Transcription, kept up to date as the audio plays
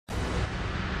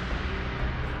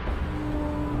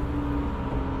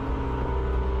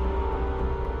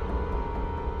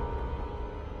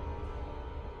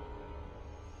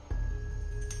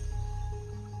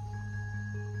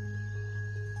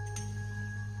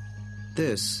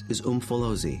This is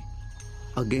Umfolozi,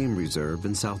 a game reserve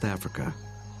in South Africa.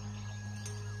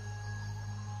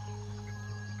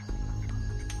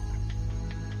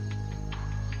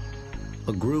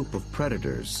 A group of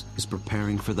predators is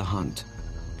preparing for the hunt.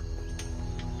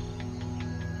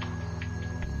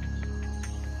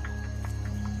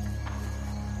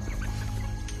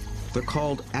 They're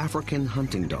called African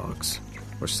hunting dogs,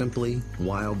 or simply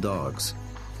wild dogs.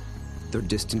 They're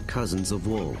distant cousins of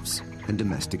wolves and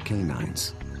domestic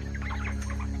canines.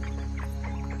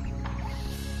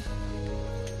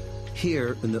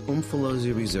 Here in the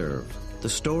Umfolozi Reserve, the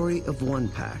story of one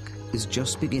pack is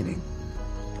just beginning.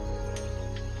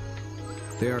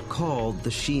 They are called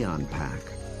the Xi'an Pack.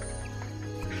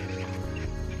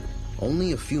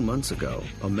 Only a few months ago,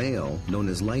 a male known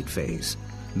as Light Phase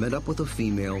met up with a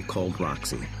female called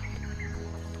Roxy.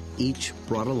 Each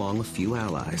brought along a few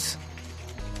allies.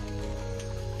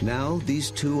 Now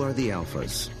these two are the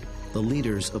alphas, the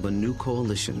leaders of a new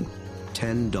coalition,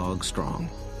 10 dogs strong.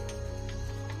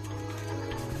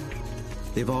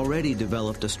 They've already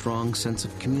developed a strong sense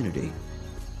of community,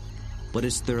 but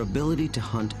it's their ability to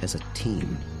hunt as a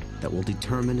team that will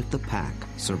determine if the pack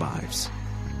survives.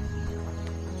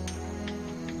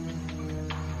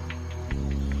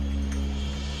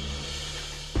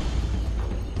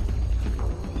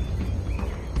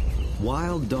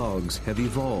 Wild dogs have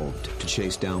evolved to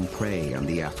chase down prey on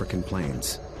the African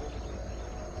plains.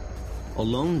 A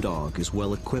lone dog is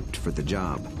well equipped for the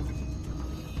job.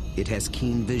 It has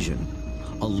keen vision,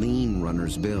 a lean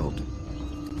runner's build,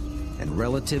 and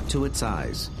relative to its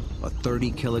size, a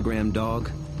 30-kilogram dog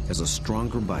has a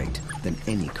stronger bite than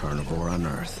any carnivore on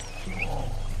Earth.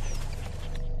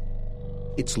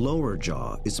 Its lower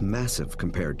jaw is massive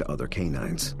compared to other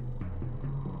canines,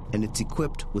 and it's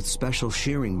equipped with special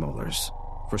shearing molars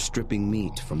for stripping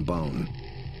meat from bone.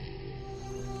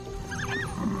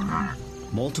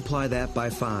 Multiply that by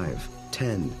 5,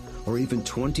 10, or even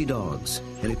 20 dogs,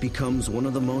 and it becomes one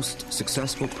of the most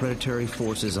successful predatory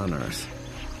forces on Earth.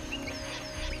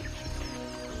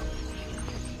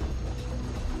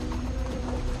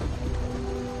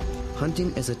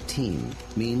 Hunting as a team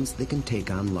means they can take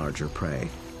on larger prey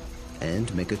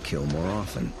and make a kill more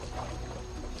often.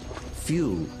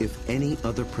 Few, if any,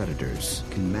 other predators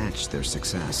can match their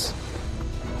success.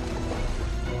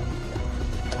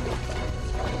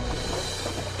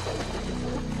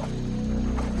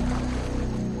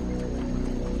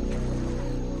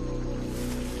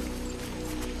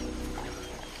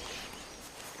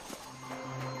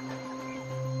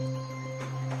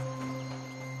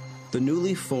 The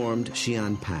newly formed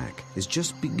Xi'an Pack is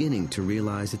just beginning to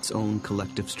realize its own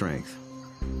collective strength.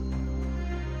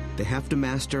 They have to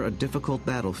master a difficult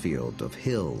battlefield of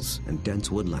hills and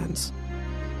dense woodlands.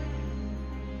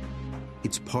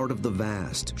 It's part of the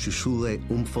vast Shushule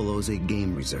Umfolozi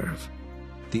Game Reserve.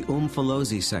 The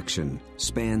Umfolozi section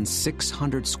spans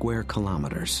 600 square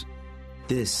kilometers.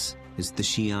 This is the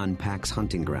Xi'an Pack's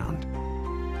hunting ground.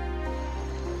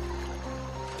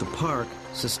 The park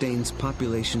sustains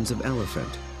populations of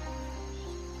elephant,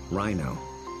 rhino,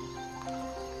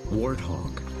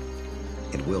 warthog,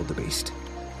 and wildebeest.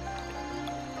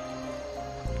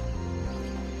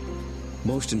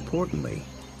 Most importantly,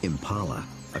 impala,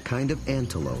 a kind of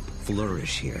antelope,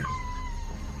 flourish here.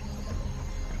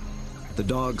 The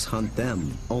dogs hunt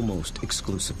them almost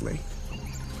exclusively.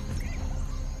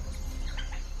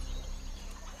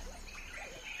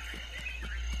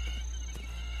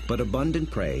 But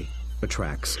abundant prey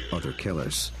attracts other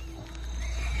killers.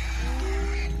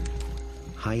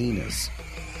 Hyenas,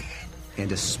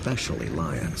 and especially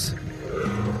lions.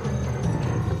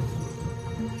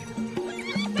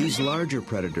 These larger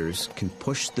predators can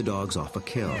push the dogs off a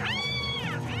kill.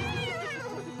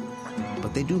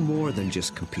 But they do more than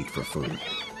just compete for food.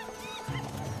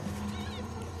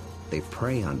 They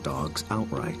prey on dogs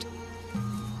outright.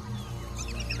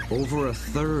 Over a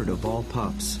third of all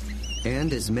pups,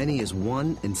 and as many as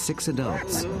 1 in 6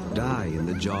 adults, die in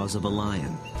the jaws of a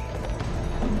lion.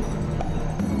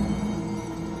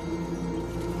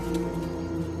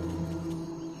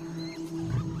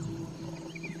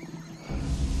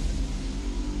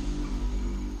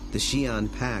 The Xi'an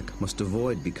Pack must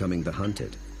avoid becoming the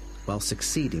hunted, while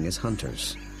succeeding as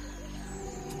hunters.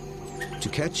 To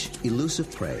catch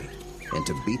elusive prey and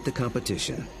to beat the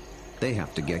competition, they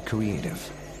have to get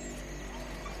creative.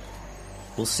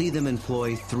 We'll see them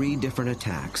employ 3 different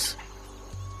attacks: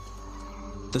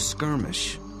 the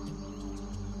skirmish,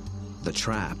 the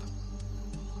trap,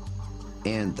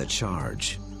 and the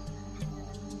charge.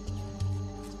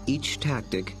 Each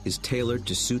tactic is tailored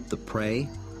to suit the prey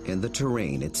and the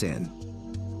terrain it's in.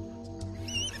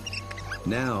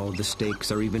 Now the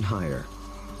stakes are even higher.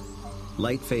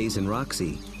 Lightphase and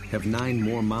Roxy have 9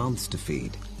 more mouths to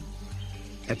feed.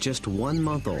 At just 1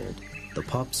 month old, the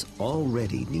pups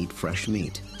already need fresh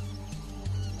meat.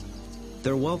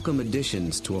 They're welcome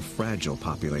additions to a fragile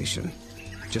population.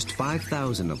 Just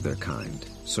 5,000 of their kind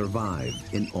survive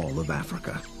in all of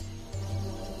Africa.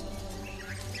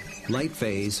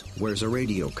 Lightphase wears a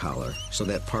radio collar so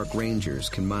that park rangers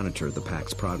can monitor the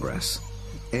pack's progress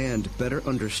and better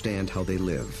understand how they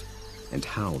live and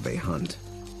how they hunt.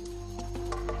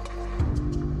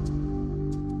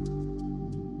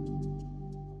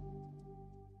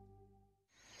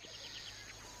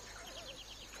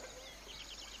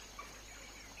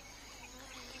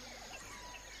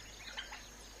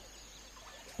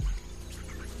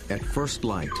 At first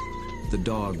light, the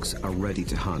dogs are ready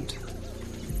to hunt.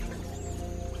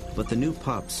 But the new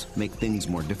pups make things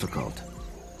more difficult.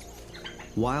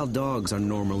 Wild dogs are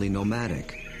normally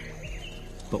nomadic,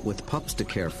 but with pups to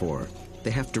care for,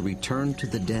 they have to return to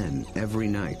the den every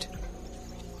night.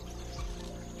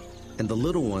 And the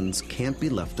little ones can't be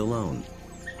left alone.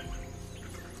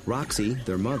 Roxy,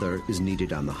 their mother, is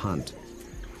needed on the hunt.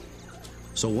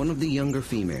 So one of the younger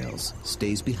females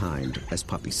stays behind as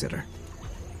puppy sitter.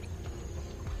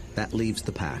 That leaves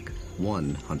the pack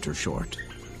 1 hunter short.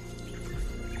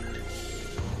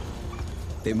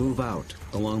 They move out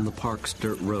along the park's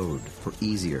dirt road for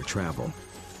easier travel,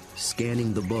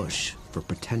 scanning the bush for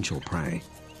potential prey.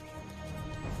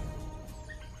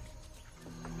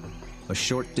 A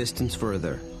short distance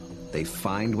further, they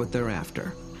find what they're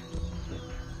after: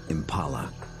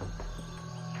 impala.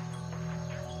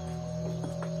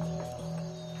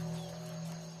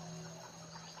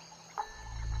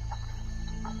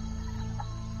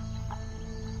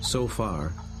 So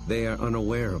far, they are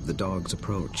unaware of the dog's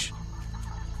approach.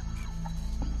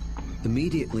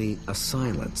 Immediately, a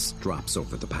silence drops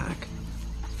over the pack.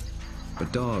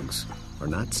 But dogs are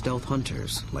not stealth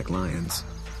hunters like lions.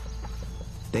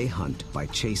 They hunt by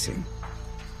chasing.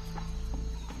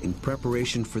 In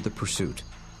preparation for the pursuit,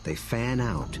 they fan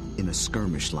out in a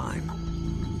skirmish line.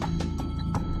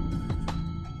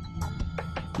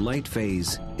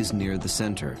 Lightphase is near the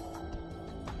center.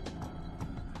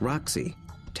 Roxy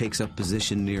takes up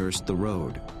position nearest the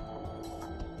road.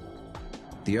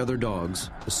 The other dogs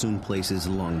assume places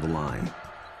along the line.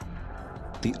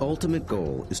 The ultimate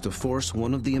goal is to force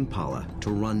one of the impala to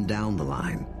run down the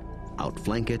line,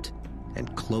 outflank it,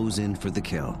 and close in for the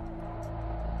kill.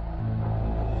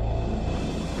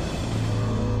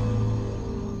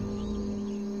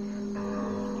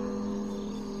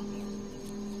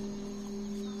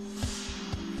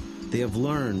 They have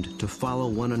learned to follow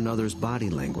one another's body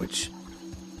language.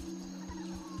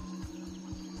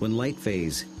 When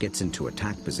Lightphase gets into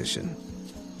attack position,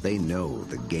 they know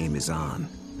the game is on.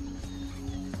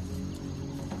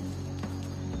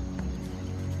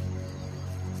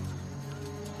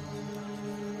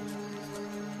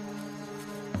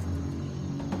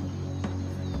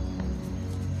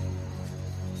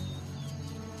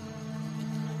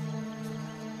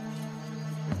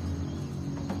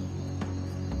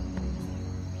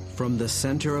 From the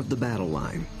center of the battle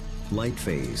line,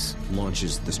 Lightphase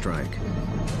launches the strike.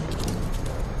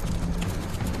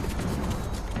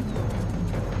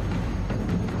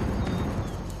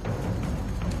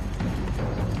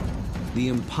 The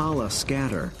impala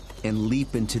scatter and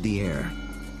leap into the air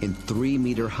in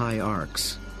 3-meter-high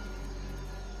arcs.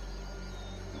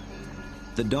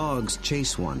 The dogs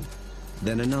chase one,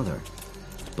 then another,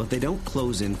 but they don't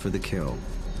close in for the kill.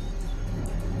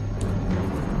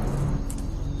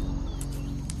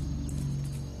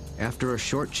 After a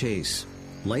short chase,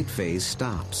 Lightphase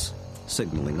stops,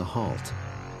 signaling a halt.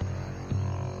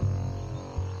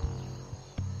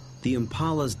 The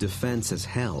impala's defense is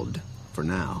held, for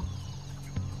now.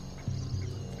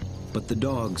 But the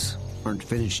dogs aren't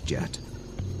finished yet.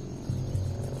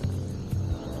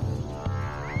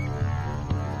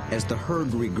 As the herd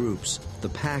regroups, the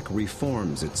pack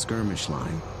reforms its skirmish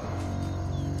line.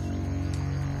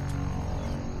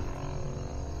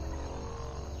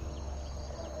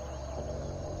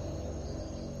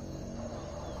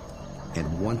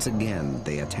 And once again,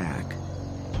 they attack.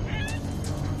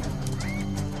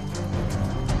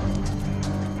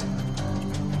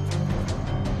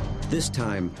 This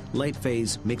time,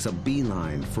 Lightphase makes a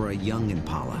beeline for a young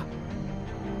impala.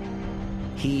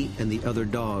 He and the other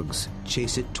dogs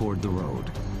chase it toward the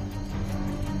road.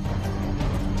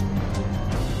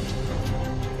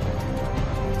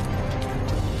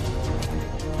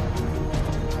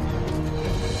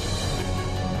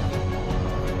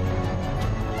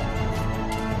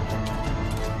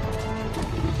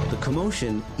 The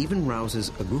commotion even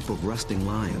rouses a group of resting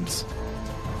lions.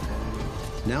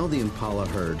 Now the impala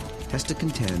herd has to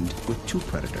contend with two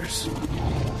predators.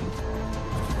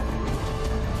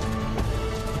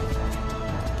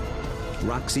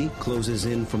 Roxy closes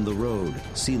in from the road,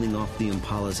 sealing off the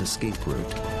impala's escape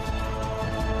route.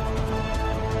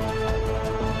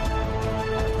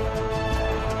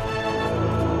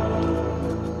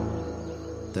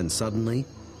 Then suddenly,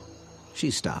 she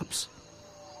stops.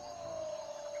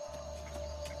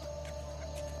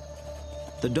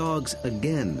 The dogs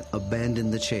again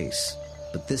abandon the chase,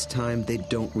 but this time they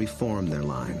don't reform their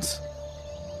lines.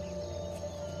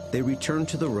 They return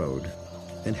to the road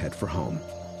and head for home.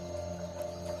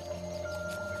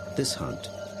 This hunt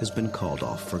has been called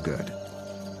off for good.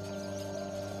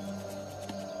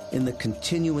 In the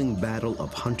continuing battle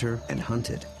of hunter and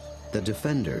hunted, the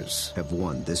defenders have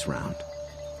won this round.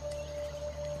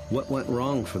 What went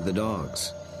wrong for the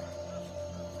dogs?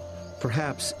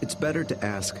 Perhaps it's better to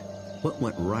ask what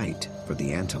went right for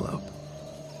the antelope.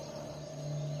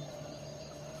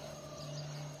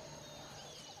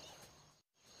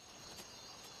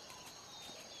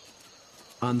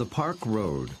 On the park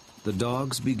road, the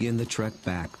dogs begin the trek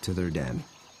back to their den.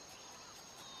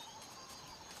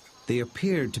 They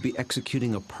appeared to be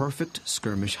executing a perfect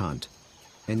skirmish hunt,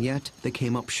 and yet they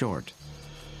came up short.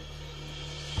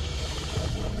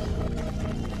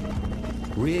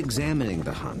 Re-examining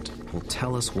the hunt will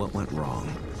tell us what went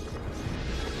wrong.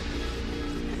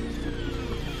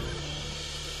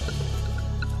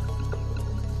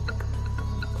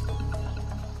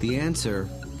 The answer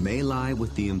may lie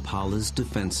with the impala's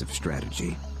defensive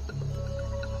strategy.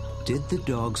 Did the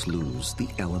dogs lose the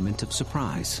element of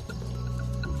surprise?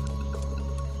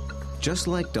 Just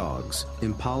like dogs,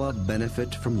 impala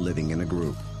benefit from living in a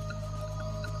group.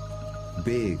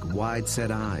 Big,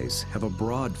 wide-set eyes have a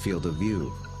broad field of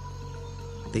view.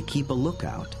 They keep a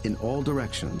lookout in all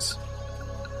directions.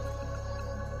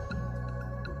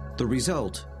 The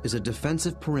result is a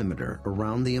defensive perimeter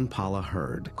around the impala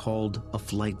herd called a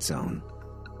flight zone.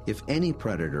 If any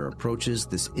predator approaches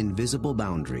this invisible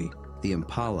boundary, the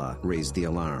impala raise the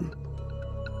alarm.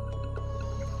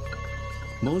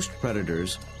 Most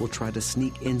predators will try to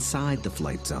sneak inside the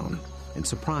flight zone and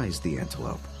surprise the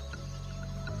antelope.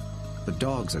 But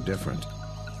dogs are different.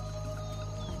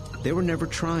 They were never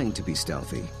trying to be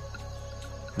stealthy.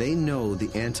 They know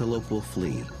the antelope will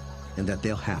flee and that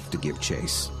they'll have to give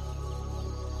chase.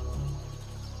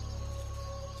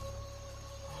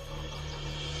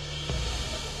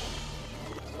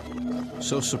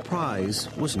 So surprise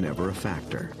was never a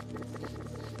factor.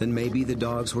 Then maybe the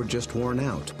dogs were just worn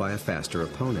out by a faster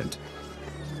opponent.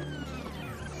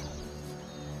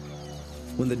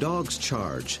 When the dogs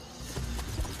charge,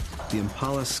 the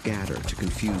impala scatter to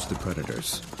confuse the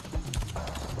predators.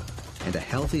 And a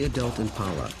healthy adult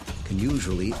impala can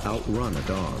usually outrun a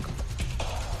dog.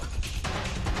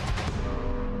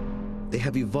 They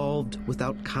have evolved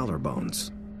without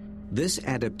collarbones. This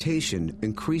adaptation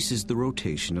increases the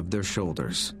rotation of their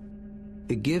shoulders.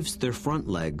 It gives their front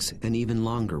legs an even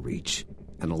longer reach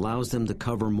and allows them to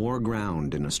cover more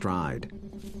ground in a stride.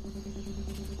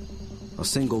 A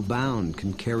single bound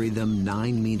can carry them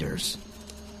 9 meters.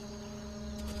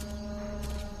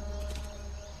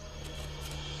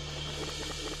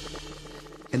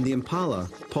 And the impala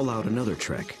pull out another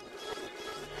trick.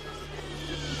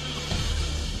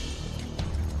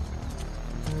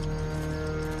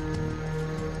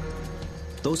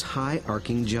 Those high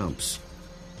arcing jumps.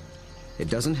 It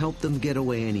doesn't help them get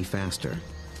away any faster,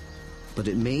 but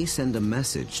it may send a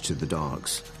message to the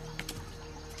dogs.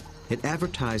 It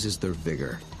advertises their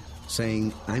vigor,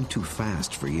 saying, "I'm too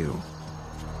fast for you."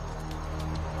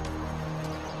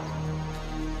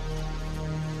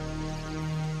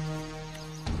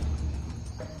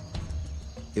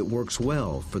 It works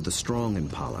well for the strong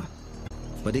impala,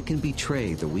 but it can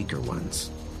betray the weaker ones.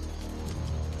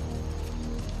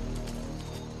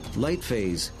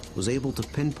 Lightphase was able to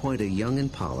pinpoint a young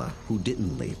impala who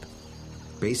didn't leap,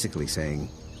 basically saying,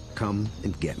 "Come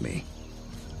and get me."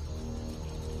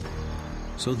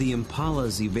 So the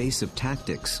impala's evasive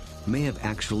tactics may have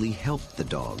actually helped the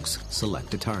dogs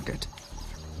select a target.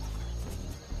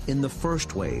 In the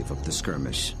first wave of the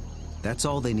skirmish, that's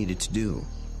all they needed to do.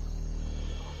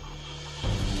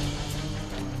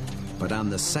 But on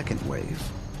the second wave,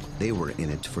 they were in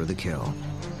it for the kill.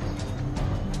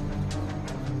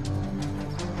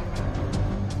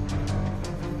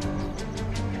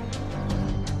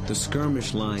 The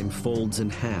skirmish line folds in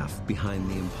half behind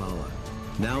the impala.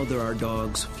 Now there are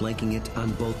dogs flanking it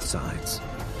on both sides.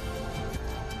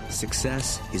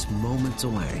 Success is moments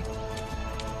away.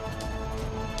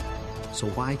 So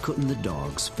why couldn't the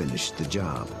dogs finish the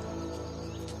job?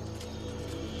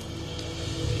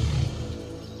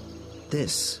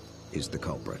 This is the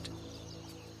culprit.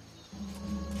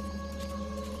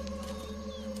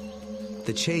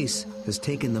 The chase has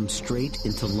taken them straight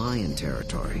into lion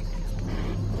territory.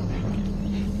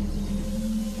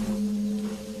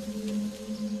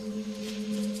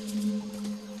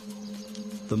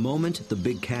 The moment the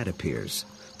big cat appears,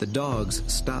 the dogs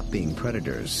stop being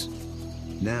predators.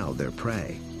 Now they're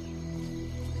prey.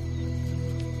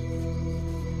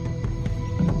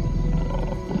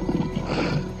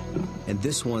 And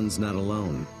this one's not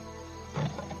alone.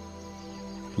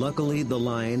 Luckily, the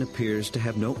lion appears to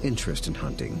have no interest in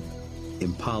hunting,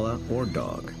 impala or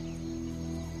dog.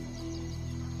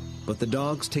 But the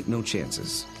dogs take no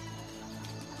chances.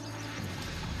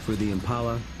 For the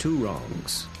impala, 2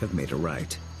 wrongs have made a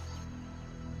right.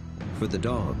 For the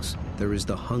dogs, there is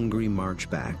the hungry march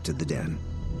back to the den.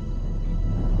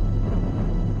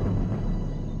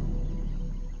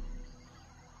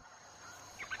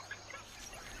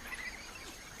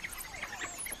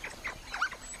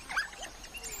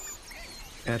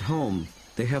 At home,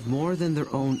 they have more than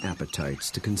their own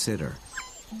appetites to consider.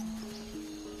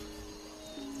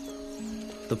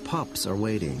 The pups are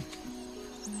waiting.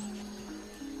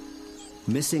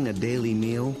 Missing a daily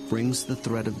meal brings the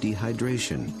threat of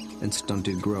dehydration and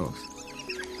stunted growth.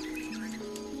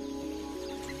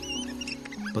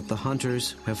 But the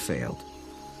hunters have failed.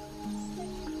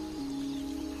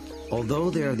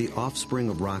 Although they are the offspring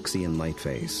of Roxy and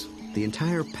Lightface, the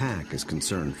entire pack is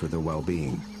concerned for their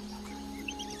well-being.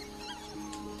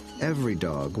 Every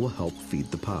dog will help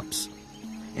feed the pups,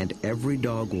 and every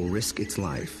dog will risk its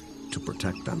life to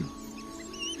protect them.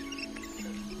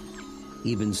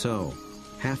 Even so,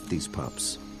 half these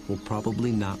pups will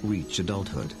probably not reach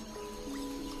adulthood.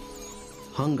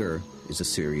 Hunger is a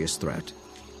serious threat,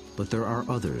 but there are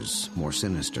others more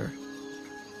sinister.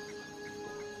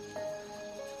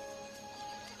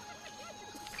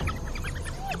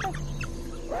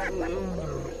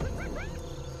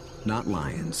 Not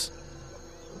lions,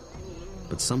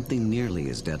 but something nearly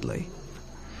as deadly.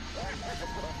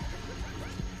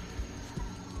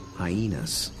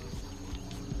 Hyenas.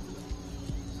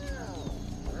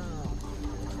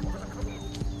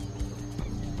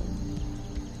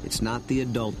 It's not the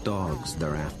adult dogs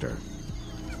they're after.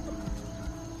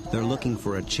 They're looking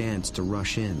for a chance to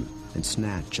rush in and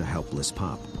snatch a helpless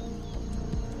pup.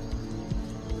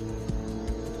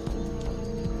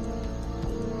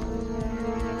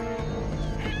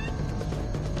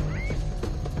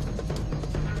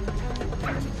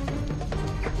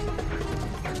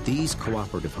 These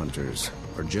cooperative hunters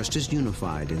are just as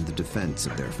unified in the defense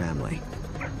of their family.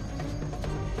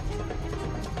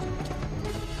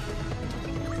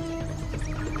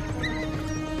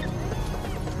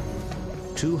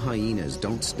 Two hyenas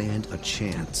don't stand a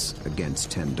chance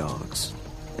against 10 dogs,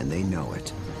 and they know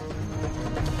it.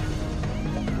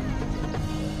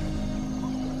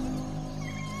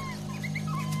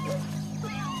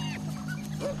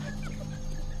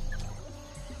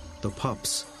 The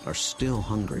pups are still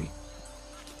hungry.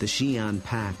 The Xi'an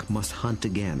pack must hunt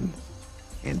again,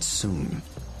 and soon.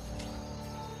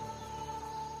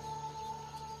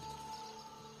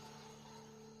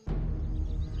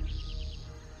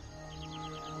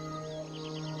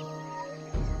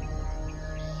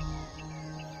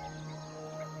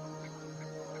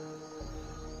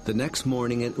 The next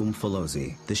morning at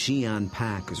Umfolozi, the Xi'an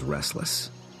pack is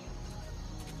restless.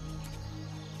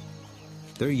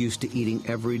 They're used to eating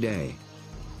every day.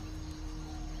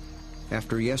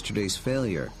 After yesterday's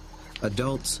failure,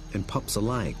 adults and pups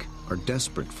alike are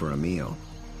desperate for a meal.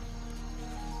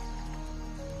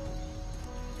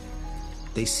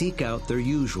 They seek out their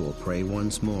usual prey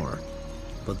once more,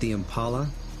 but the impala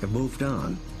have moved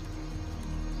on.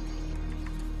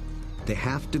 They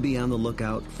have to be on the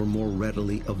lookout for more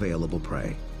readily available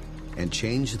prey and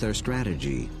change their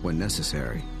strategy when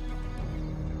necessary.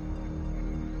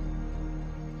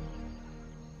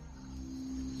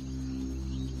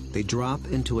 They drop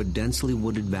into a densely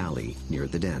wooded valley near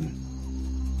the den.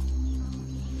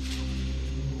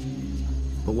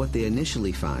 But what they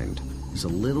initially find is a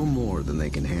little more than they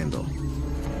can handle.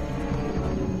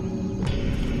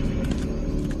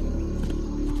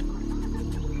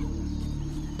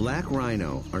 Black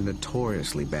rhino are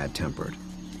notoriously bad-tempered,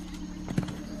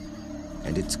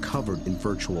 and it's covered in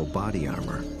virtual body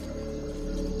armor,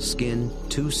 skin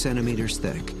 2 centimeters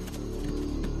thick.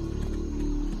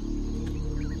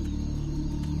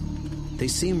 They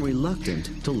seem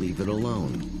reluctant to leave it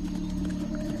alone.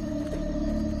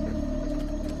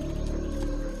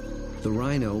 The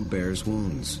rhino bears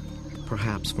wounds,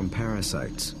 perhaps from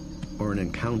parasites or an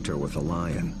encounter with a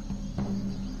lion.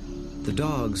 The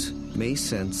dogs may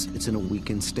sense it's in a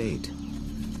weakened state.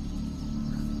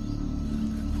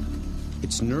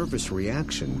 Its nervous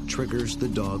reaction triggers the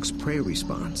dog's prey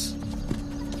response.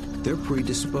 They're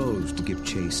predisposed to give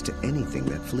chase to anything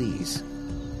that flees.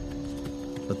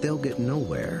 But they'll get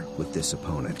nowhere with this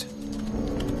opponent.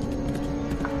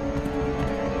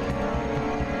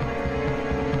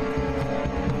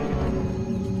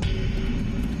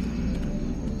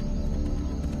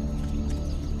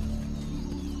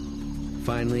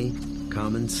 Finally,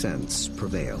 common sense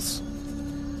prevails.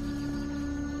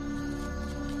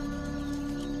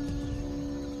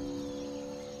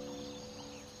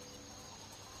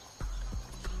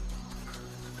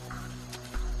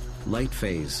 Light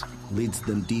phase leads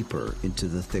them deeper into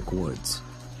the thick woods.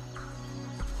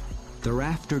 They're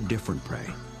after different prey,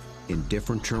 in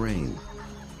different terrain.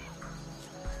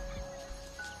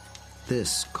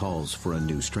 This calls for a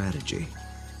new strategy.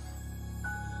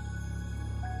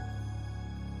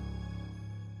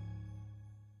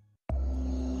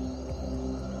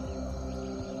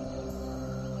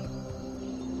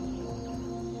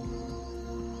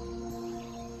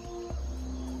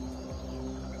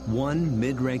 One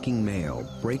mid-ranking male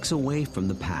breaks away from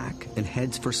the pack and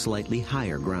heads for slightly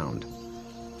higher ground.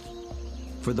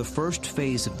 For the first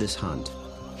phase of this hunt,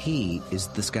 he is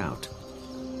the scout.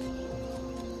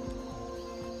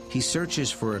 He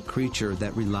searches for a creature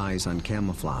that relies on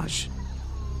camouflage.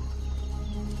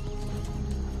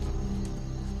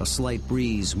 A slight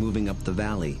breeze moving up the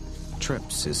valley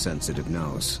trips his sensitive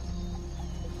nose.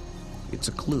 It's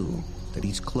a clue that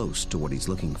he's close to what he's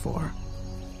looking for.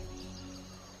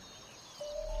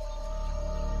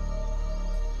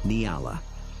 Nyala.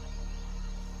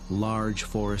 Large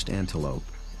forest antelope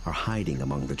are hiding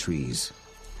among the trees.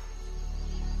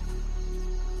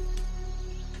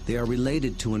 They are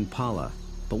related to impala,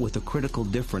 but with a critical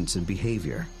difference in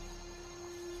behavior.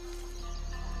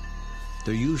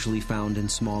 They're usually found in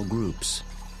small groups,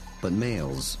 but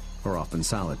males are often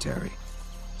solitary,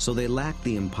 so they lack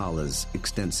the impala's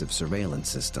extensive surveillance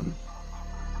system.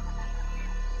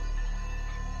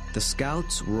 The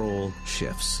scout's role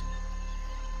shifts.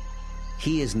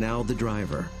 He is now the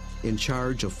driver, in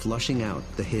charge of flushing out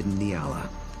the hidden Nyala.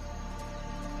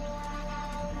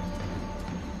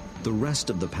 The rest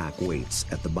of the pack waits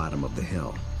at the bottom of the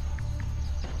hill.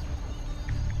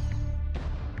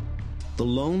 The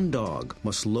lone dog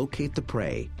must locate the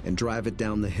prey and drive it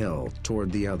down the hill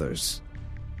toward the others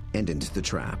and into the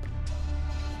trap.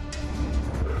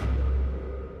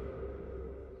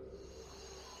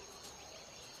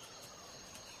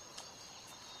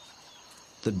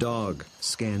 The dog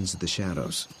scans the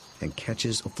shadows and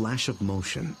catches a flash of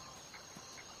motion.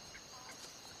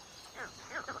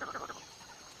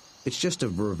 It's just a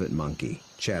vervet monkey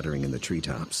chattering in the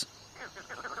treetops.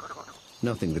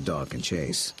 Nothing the dog can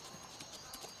chase.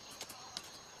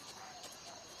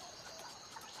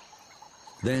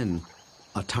 Then,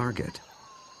 a target.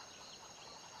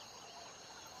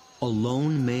 A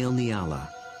lone male Nyala.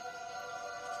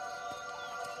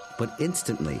 But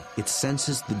instantly, it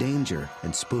senses the danger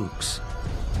and spooks.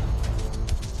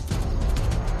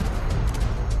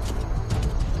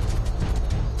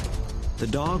 The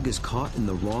dog is caught in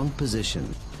the wrong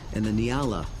position, and the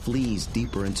Nyala flees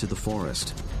deeper into the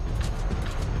forest.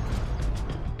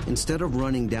 Instead of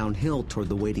running downhill toward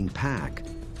the waiting pack,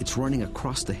 it's running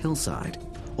across the hillside,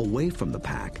 away from the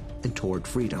pack, and toward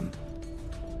freedom.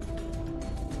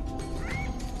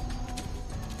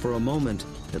 For a moment,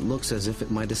 it looks as if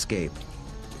it might escape,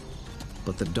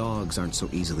 but the dogs aren't so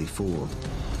easily fooled.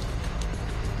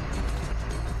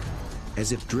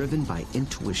 As if driven by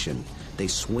intuition, they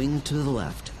swing to the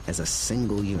left as a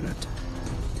single unit.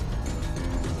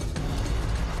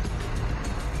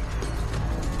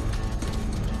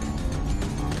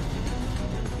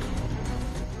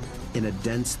 In a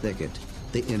dense thicket,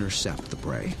 they intercept the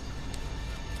prey.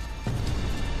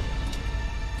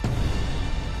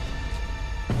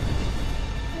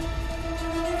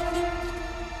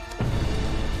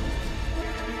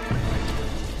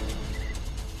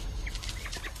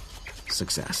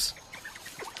 Success.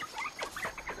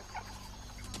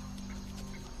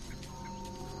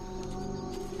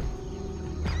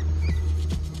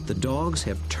 The dogs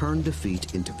have turned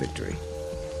defeat into victory.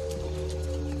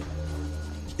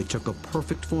 It took a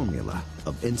perfect formula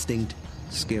of instinct,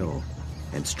 skill,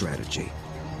 and strategy.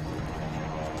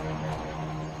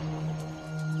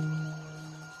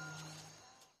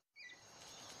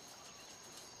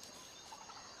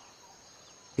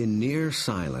 In near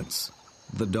silence,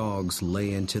 the dogs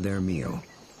lay into their meal,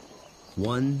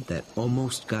 one that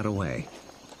almost got away.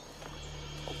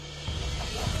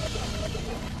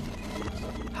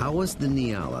 How was the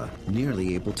Nyala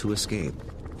nearly able to escape?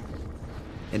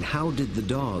 And how did the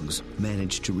dogs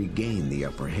manage to regain the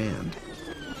upper hand?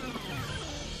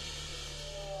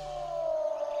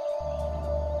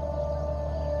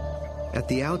 At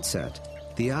the outset,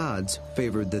 the odds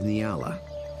favored the Nyala.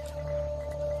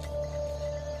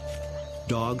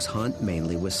 Dogs hunt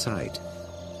mainly with sight.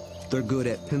 They're good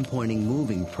at pinpointing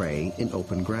moving prey in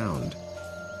open ground.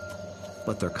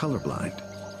 But they're colorblind,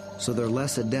 so they're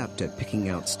less adept at picking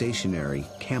out stationary,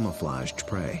 camouflaged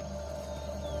prey.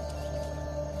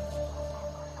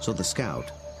 So the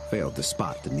scout failed to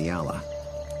spot the Nyala.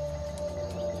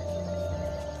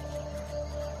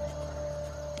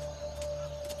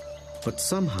 But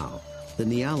somehow, the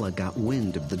Nyala got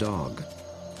wind of the dog.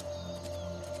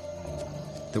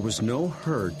 There was no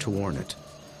herd to warn it.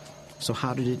 So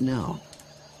how did it know?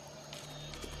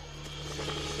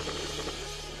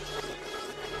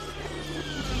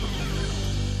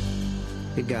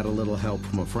 It got a little help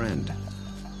from a friend.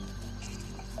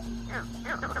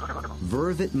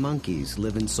 Vervet monkeys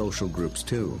live in social groups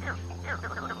too.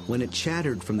 When it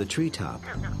chattered from the treetop,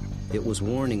 it was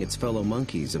warning its fellow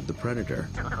monkeys of the predator.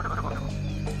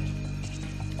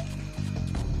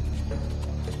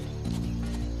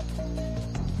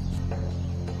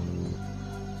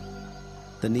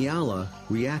 The Nyala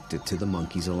reacted to the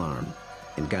monkey's alarm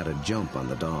and got a jump on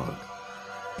the dog.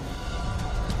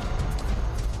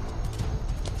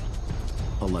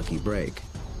 A lucky break,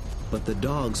 but the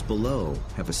dogs below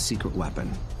have a secret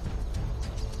weapon.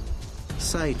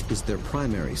 Sight is their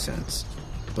primary sense,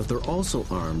 but they're also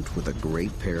armed with a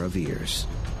great pair of ears.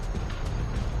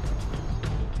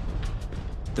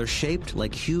 They're shaped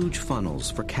like huge funnels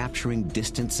for capturing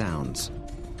distant sounds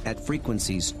at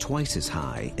frequencies twice as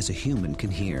high as a human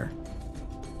can hear.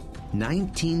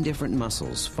 19 different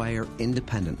muscles fire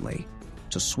independently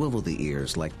to swivel the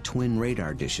ears like twin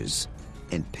radar dishes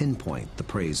and pinpoint the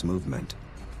prey's movement.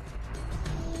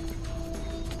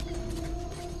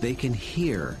 They can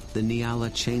hear the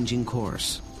Nyala changing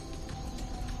course,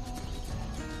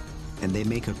 and they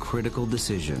make a critical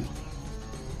decision.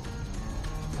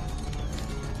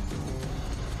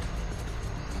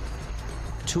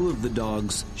 Two of the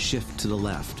dogs shift to the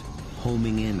left,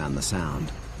 homing in on the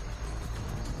sound.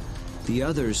 The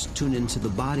others tune into the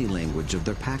body language of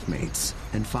their packmates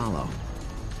and follow.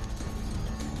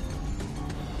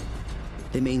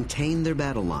 They maintain their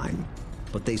battle line,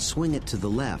 but they swing it to the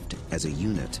left as a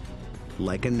unit,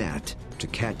 like a net to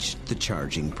catch the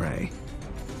charging prey.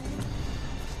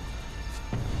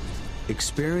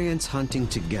 Experience hunting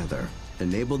together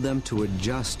enabled them to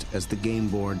adjust as the game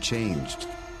board changed.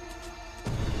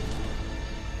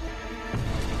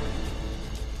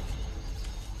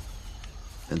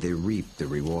 And they reap the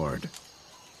reward.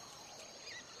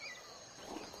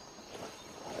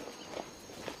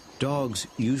 Dogs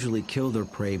usually kill their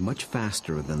prey much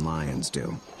faster than lions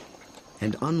do.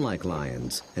 And unlike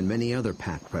lions and many other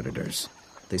pack predators,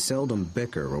 they seldom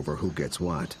bicker over who gets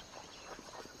what.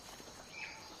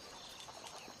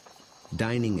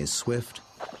 Dining is swift,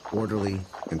 orderly,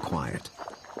 and quiet.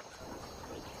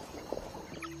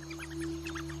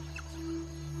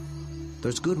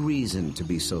 There's good reason to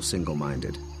be so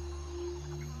single-minded.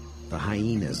 The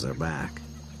hyenas are back,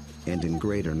 and in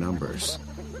greater numbers.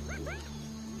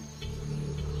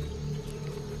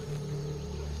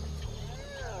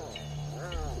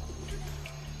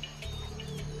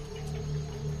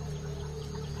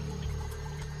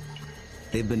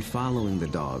 They've been following the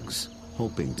dogs,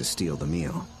 hoping to steal the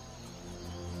meal.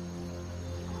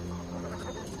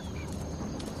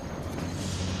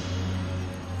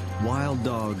 Wild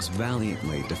dogs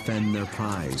valiantly defend their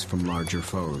prize from larger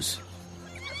foes.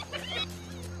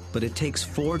 But it takes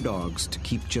 4 dogs to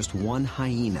keep just one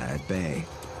hyena at bay.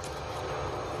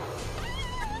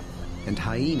 And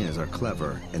hyenas are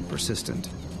clever and persistent.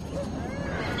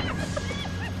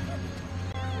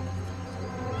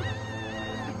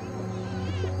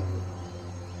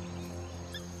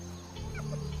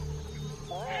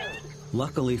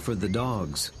 Luckily for the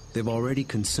dogs, they've already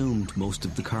consumed most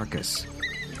of the carcass.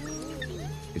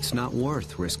 It's not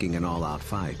worth risking an all-out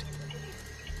fight.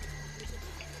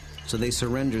 So they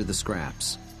surrender the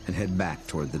scraps and head back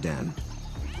toward the den.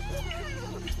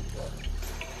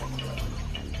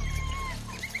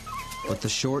 But the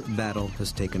short battle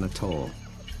has taken a toll.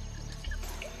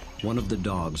 One of the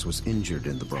dogs was injured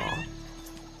in the brawl.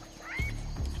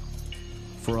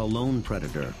 For a lone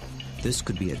predator, this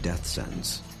could be a death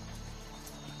sentence.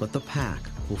 But the pack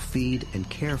will feed and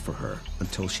care for her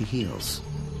until she heals.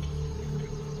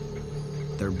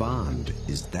 Their bond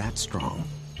is that strong.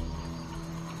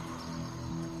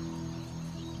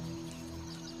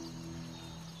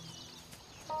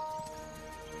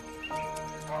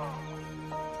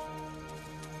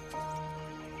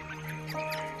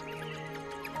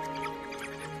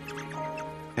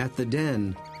 At the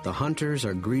den, the hunters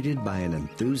are greeted by an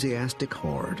enthusiastic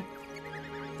horde.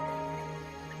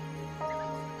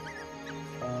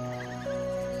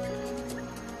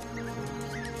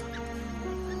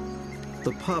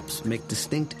 The pups make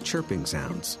distinct chirping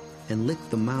sounds and lick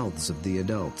the mouths of the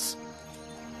adults.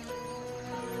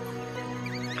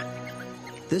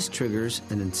 This triggers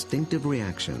an instinctive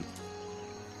reaction.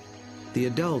 The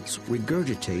adults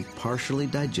regurgitate partially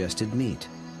digested meat,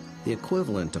 the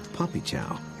equivalent of puppy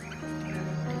chow.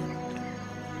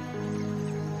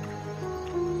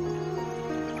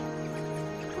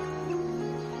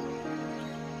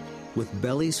 With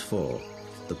bellies full,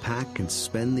 the pack can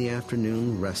spend the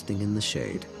afternoon resting in the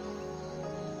shade.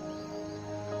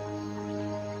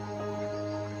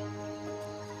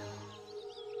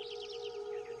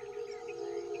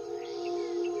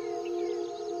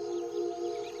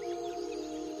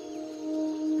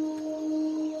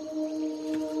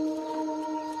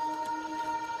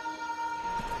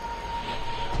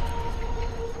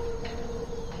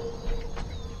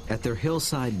 At their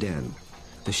hillside den,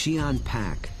 the Xi'an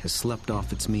pack has slept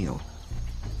off its meal.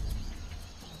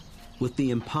 With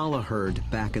the impala herd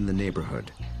back in the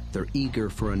neighborhood, they're eager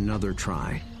for another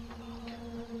try.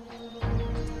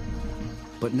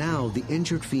 But now the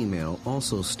injured female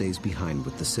also stays behind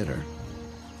with the sitter.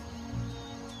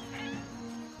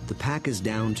 The pack is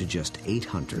down to just 8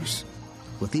 hunters,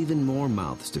 with even more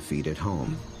mouths to feed at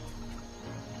home.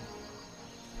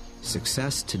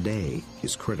 Success today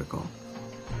is critical.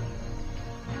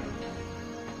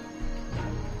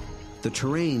 The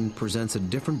terrain presents a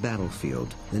different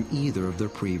battlefield than either of their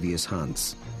previous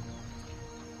hunts.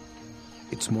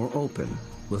 It's more open,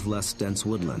 with less dense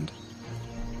woodland.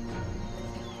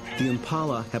 The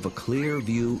impala have a clear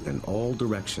view in all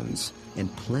directions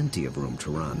and plenty of room to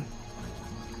run.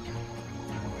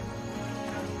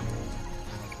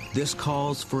 This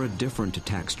calls for a different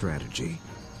attack strategy.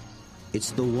 It's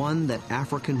the one that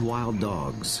African wild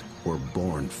dogs were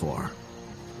born for.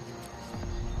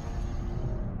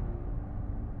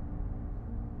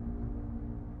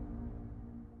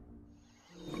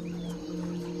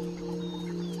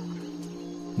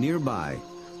 Nearby,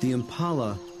 the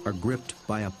impala are gripped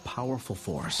by a powerful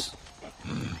force.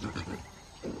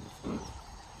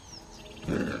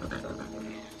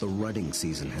 The rutting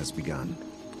season has begun.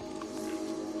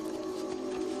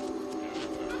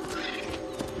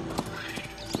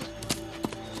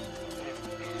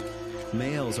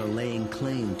 Males are laying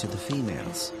claim to the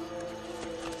females.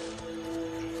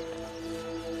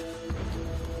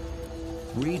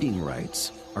 Breeding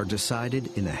rights are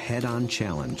decided in a head-on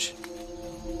challenge.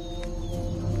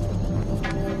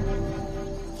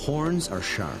 Horns are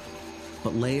sharp,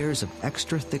 but layers of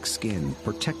extra thick skin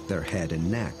protect their head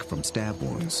and neck from stab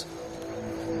wounds.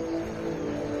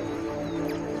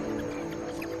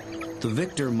 The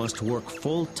victor must work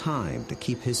full time to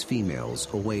keep his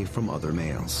females away from other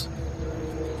males.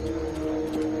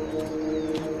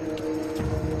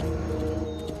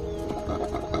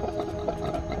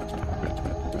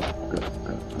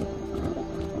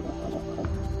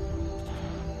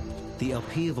 The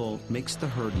upheaval makes the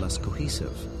herd less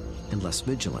cohesive and less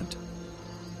vigilant.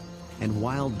 And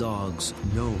wild dogs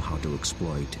know how to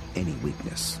exploit any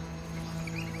weakness.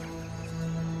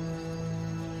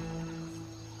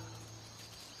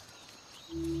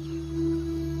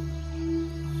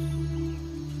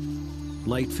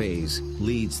 Lightphase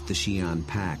leads the Xi'an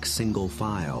pack single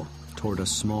file toward a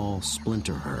small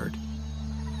splinter herd.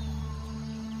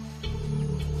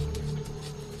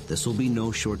 This will be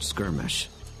no short skirmish.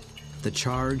 The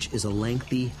charge is a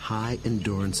lengthy,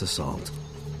 high-endurance assault.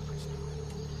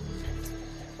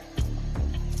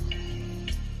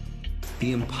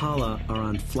 The impala are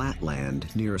on flat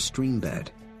land near a stream bed.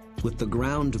 With the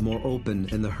ground more open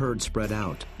and the herd spread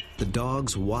out, the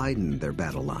dogs widen their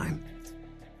battle line.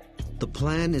 The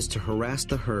plan is to harass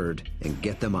the herd and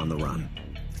get them on the run.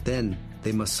 Then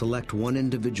they must select one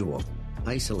individual,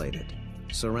 isolate it,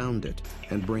 surround it,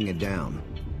 and bring it down.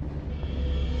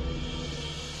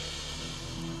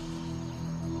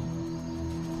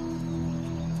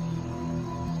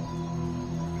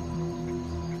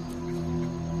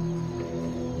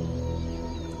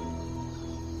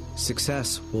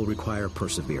 Success will require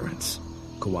perseverance,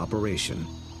 cooperation,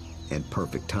 and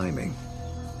perfect timing.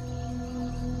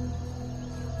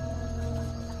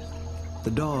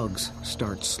 The dogs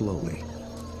start slowly,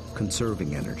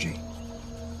 conserving energy,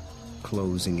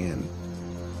 closing in.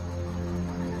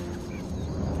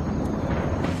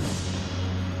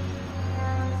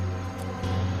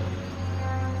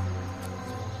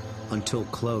 Until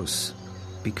close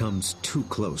becomes too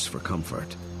close for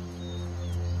comfort.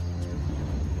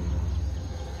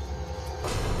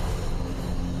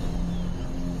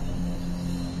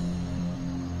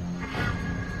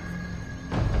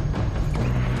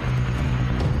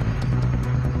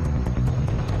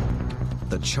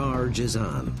 The charge is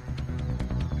on.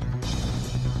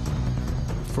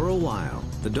 For a while,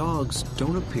 the dogs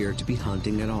don't appear to be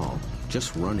hunting at all,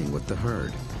 just running with the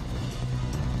herd.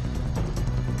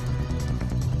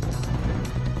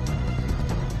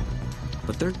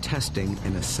 But they're testing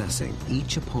and assessing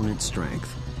each opponent's strength.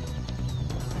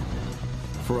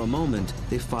 For a moment,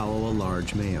 they follow a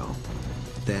large male,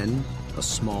 then a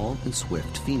small and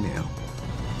swift female.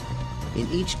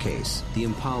 In each case, the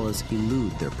impalas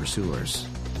elude their pursuers.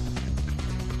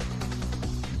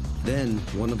 Then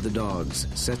one of the dogs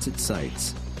sets its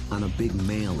sights on a big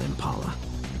male impala.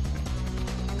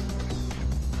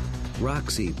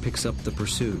 Roxy picks up the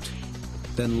pursuit,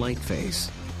 then Lightface.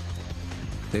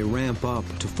 They ramp up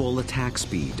to full attack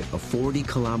speed of 40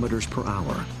 kilometers per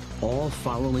hour, all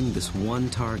following this one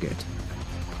target.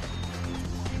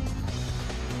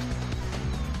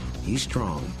 He's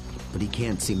strong, but he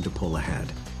can't seem to pull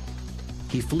ahead.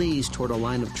 He flees toward a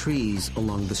line of trees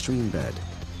along the stream bed,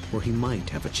 where he might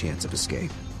have a chance of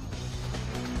escape.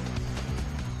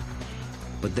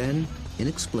 But then,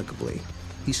 inexplicably,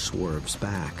 he swerves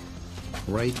back,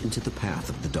 right into the path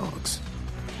of the dogs.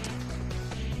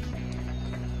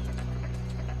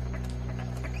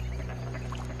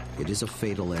 It is a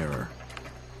fatal error.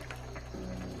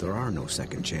 There are no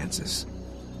second chances.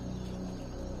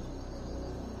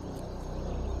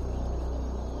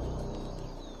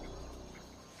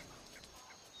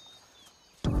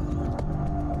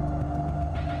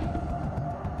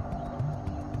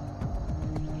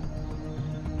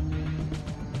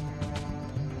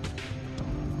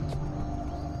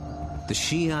 The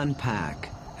Xi'an pack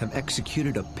have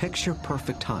executed a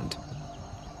picture-perfect hunt.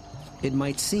 It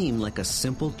might seem like a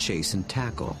simple chase and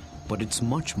tackle, but it's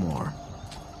much more.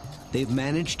 They've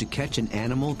managed to catch an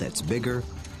animal that's bigger,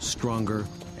 stronger,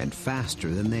 and faster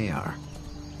than they are.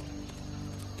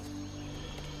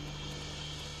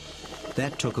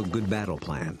 That took a good battle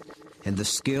plan, and the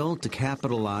skill to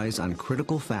capitalize on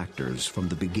critical factors from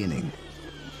the beginning.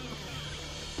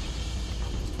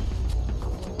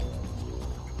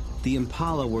 The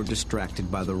impala were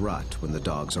distracted by the rut when the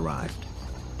dogs arrived.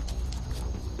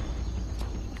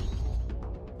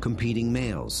 Competing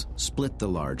males split the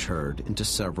large herd into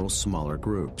several smaller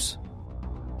groups.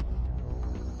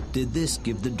 Did this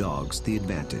give the dogs the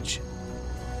advantage?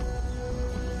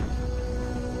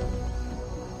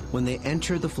 When they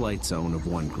enter the flight zone of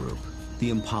one group,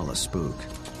 the impala spook.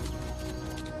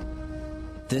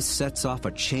 This sets off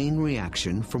a chain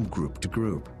reaction from group to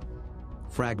group.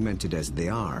 Fragmented as they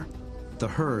are, the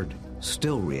herd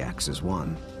still reacts as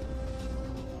one.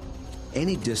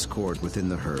 Any discord within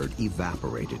the herd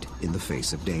evaporated in the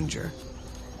face of danger.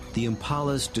 The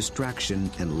impala's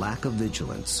distraction and lack of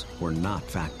vigilance were not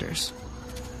factors.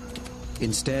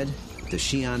 Instead, the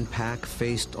Xi'an pack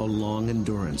faced a long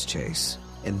endurance chase,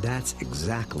 and that's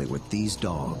exactly what these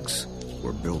dogs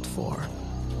were built for.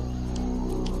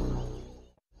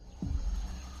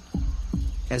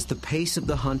 As the pace of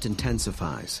the hunt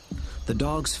intensifies, the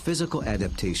dog's physical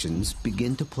adaptations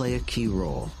begin to play a key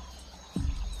role.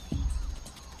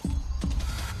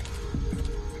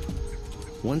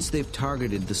 Once they've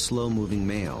targeted the slow-moving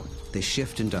male, they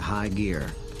shift into high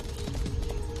gear.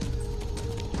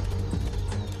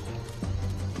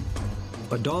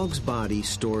 A dog's body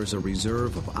stores a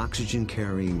reserve of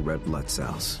oxygen-carrying red blood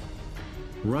cells.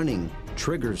 Running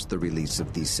triggers the release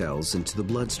of these cells into the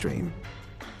bloodstream.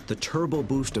 The turbo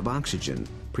boost of oxygen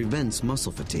prevents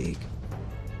muscle fatigue.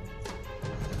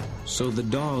 So the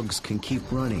dogs can keep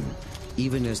running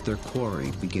even as their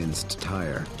quarry begins to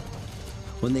tire.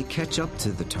 When they catch up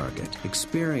to the target,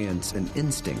 experience and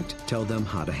instinct tell them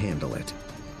how to handle it.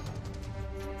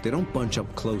 They don't bunch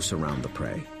up close around the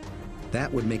prey.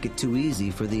 That would make it too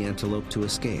easy for the antelope to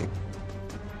escape.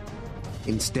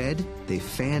 Instead, they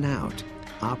fan out,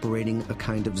 operating a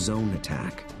kind of zone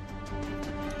attack.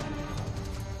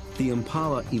 The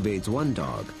impala evades one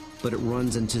dog, but it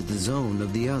runs into the zone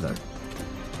of the other.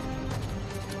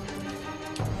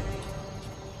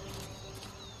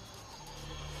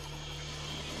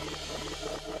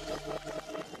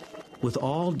 With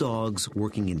all dogs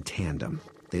working in tandem,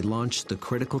 they launch the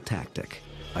critical tactic,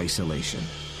 isolation.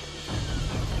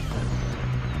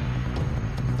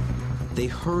 They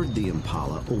herd the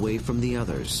impala away from the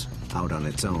others, out on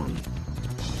its own.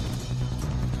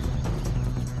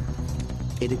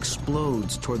 It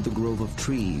explodes toward the grove of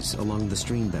trees along the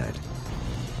stream bed.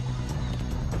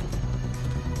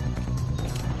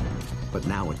 But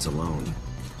now it's alone,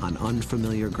 on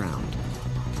unfamiliar ground.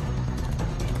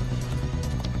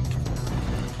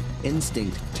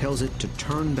 Instinct tells it to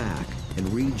turn back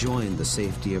and rejoin the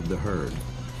safety of the herd.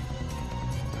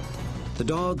 The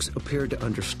dogs appear to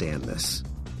understand this.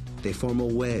 They form a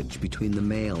wedge between the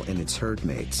male and its herd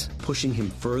mates, pushing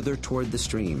him further toward the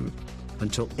stream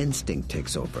until instinct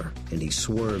takes over and he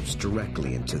swerves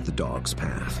directly into the dog's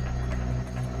path.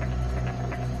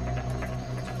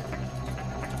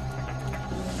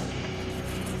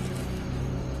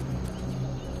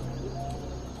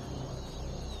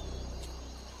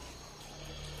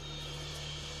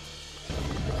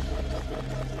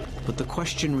 But the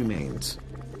question remains.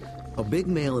 A big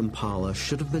male impala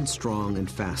should have been strong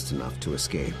and fast enough to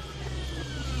escape.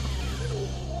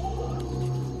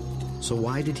 So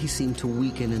why did he seem to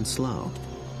weaken and slow?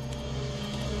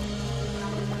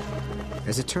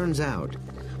 As it turns out,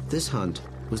 this hunt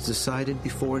was decided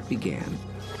before it began.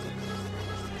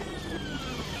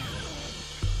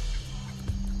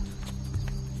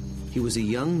 He was a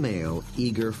young male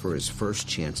eager for his first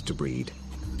chance to breed.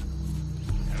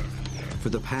 For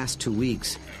the past 2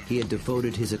 weeks, he had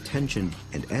devoted his attention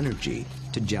and energy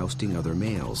to jousting other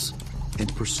males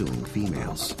and pursuing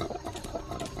females.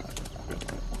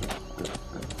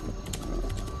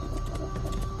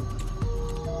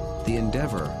 The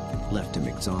endeavor left him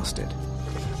exhausted.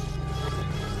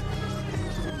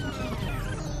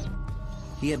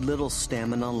 He had little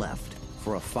stamina left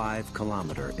for a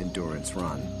 5-kilometer endurance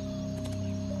run.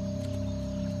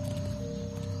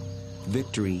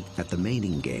 Victory at the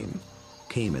mating game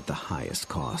came at the highest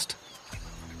cost.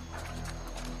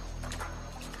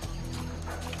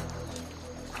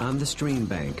 On the stream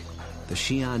bank, the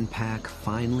Xi'an pack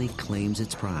finally claims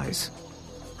its prize.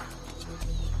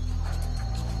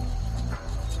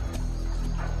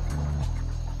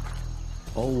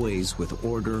 Always with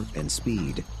order and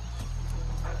speed,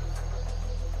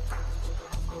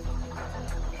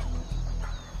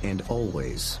 and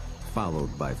always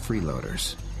followed by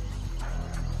freeloaders.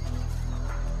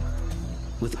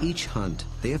 With each hunt,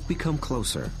 they have become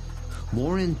closer,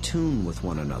 more in tune with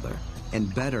one another,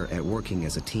 and better at working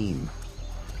as a team.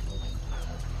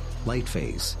 Light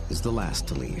Phase is the last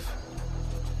to leave.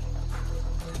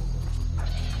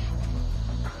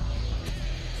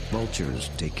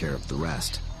 Vultures take care of the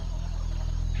rest.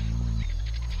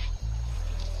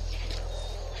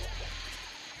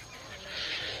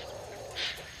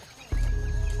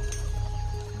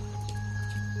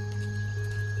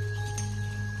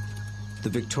 The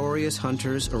victorious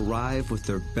hunters arrive with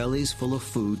their bellies full of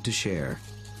food to share,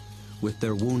 with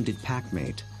their wounded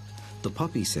packmate, the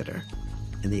puppy sitter,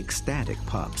 and the ecstatic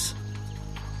pups.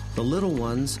 The little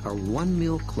ones are one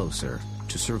meal closer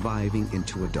to surviving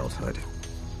into adulthood.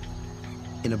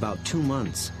 In about 2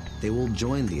 months, they will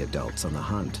join the adults on the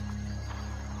hunt.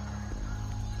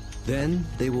 Then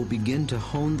they will begin to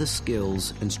hone the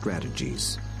skills and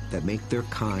strategies that make their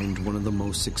kind one of the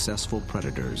most successful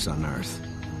predators on Earth.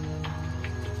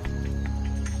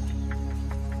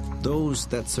 Those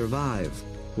that survive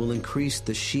will increase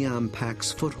the Xi'an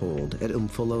pack's foothold at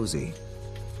Umfolozi.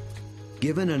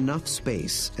 Given enough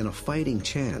space and a fighting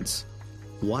chance,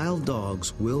 wild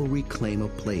dogs will reclaim a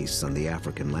place on the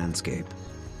African landscape.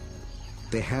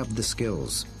 They have the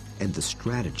skills and the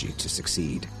strategy to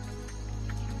succeed.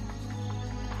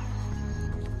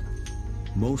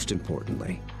 Most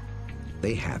importantly,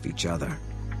 they have each other.